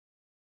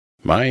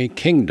My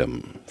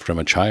Kingdom, from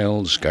A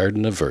Child's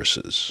Garden of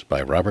Verses,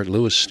 by Robert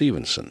Louis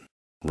Stevenson,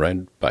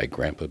 read by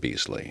Grampa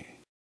Beesley.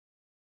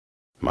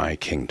 My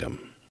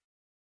Kingdom.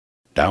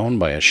 Down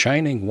by a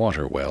shining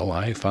water well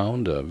I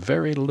found a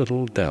very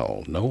little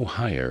dell, no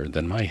higher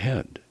than my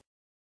head.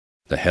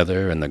 The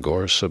heather and the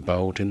gorse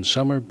about in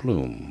summer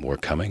bloom were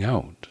coming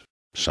out,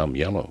 some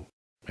yellow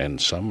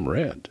and some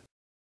red.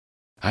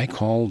 I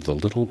called the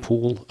little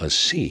pool a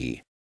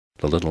sea.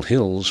 The little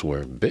hills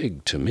were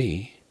big to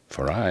me,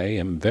 for I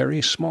am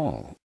very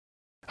small.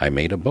 I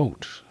made a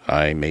boat,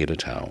 I made a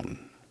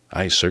town.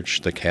 I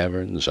searched the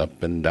caverns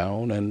up and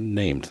down, and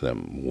named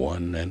them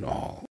one and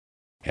all.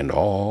 And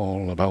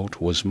all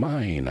about was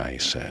mine, I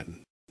said.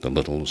 The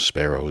little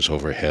sparrows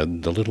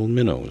overhead, the little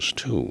minnows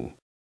too.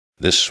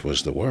 This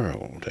was the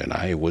world, and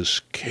I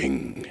was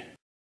king.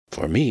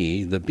 For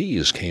me the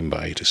bees came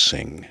by to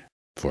sing.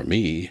 For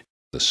me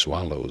the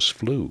swallows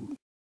flew.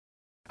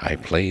 I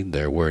played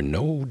there were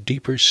no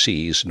deeper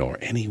seas, nor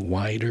any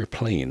wider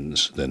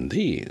plains than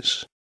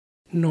these,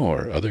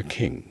 nor other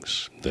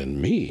kings than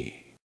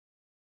me.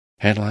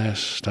 At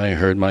last I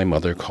heard my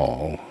mother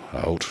call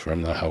out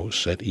from the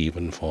house at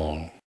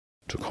evenfall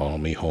to call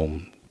me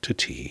home to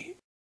tea.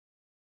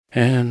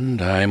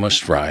 And I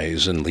must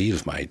rise and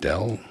leave my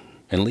dell,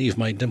 and leave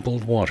my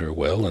dimpled water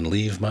well, and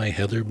leave my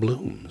heather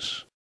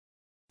blooms.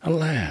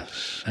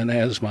 Alas! And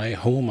as my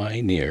home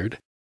I neared,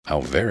 how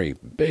very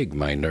big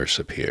my nurse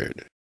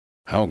appeared!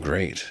 How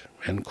great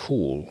and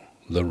cool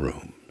the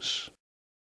rooms!